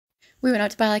We went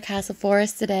out to Ballycastle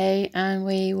Forest today and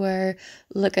we were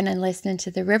looking and listening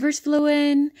to the rivers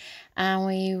flowing, and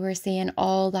we were seeing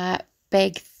all that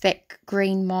big thick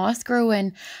green moss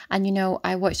growing. And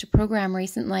I watched a program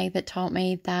recently that taught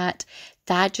me that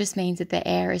that just means that the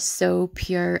air is so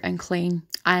pure and clean.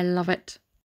 I love it.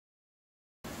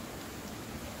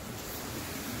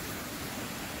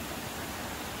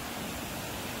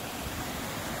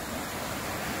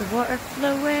 The water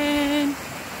flowing.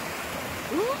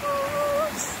 Ooh.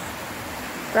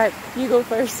 Right, you go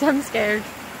first. I'm scared.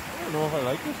 I don't know if I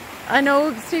like it. I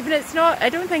know, Stephen, it's not. I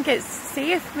don't think it's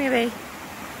safe, maybe.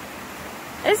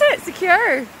 Is it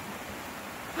secure?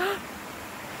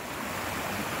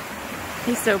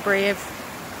 He's so brave.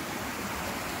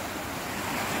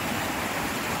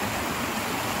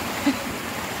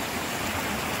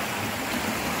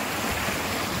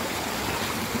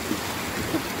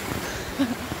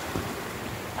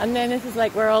 And then this is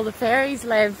like where all the fairies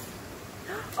live.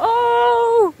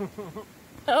 Oh!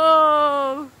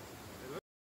 Oh!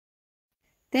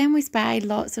 Then we spied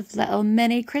lots of little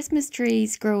mini Christmas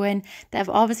trees growing that have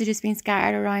obviously just been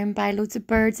scattered around by loads of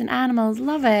birds and animals.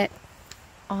 Love it.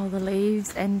 All the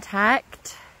leaves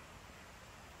intact.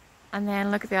 And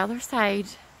then look at the other side.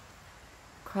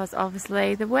 Because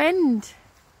obviously the wind.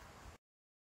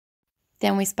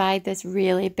 Then we spied this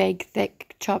really big,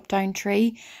 thick, chopped down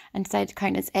tree and decided to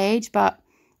count its age, but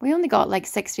we only got like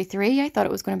 63. I thought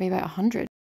it was going to be about 100.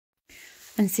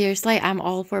 And seriously, I'm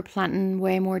all for planting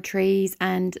way more trees,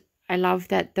 and I love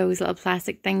that those little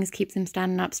plastic things keep them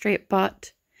standing up straight,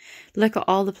 but look at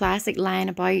all the plastic lying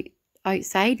about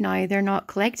outside now. They're not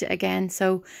collected again,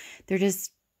 so they're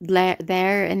just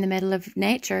there in the middle of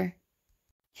nature.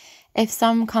 If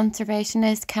some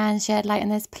conservationist can shed light on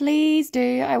this, please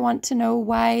do. I want to know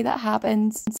why that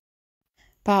happens.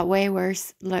 But way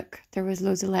worse, look, there was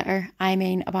loads of litter. I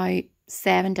mean, about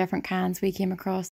 7 different cans we came across.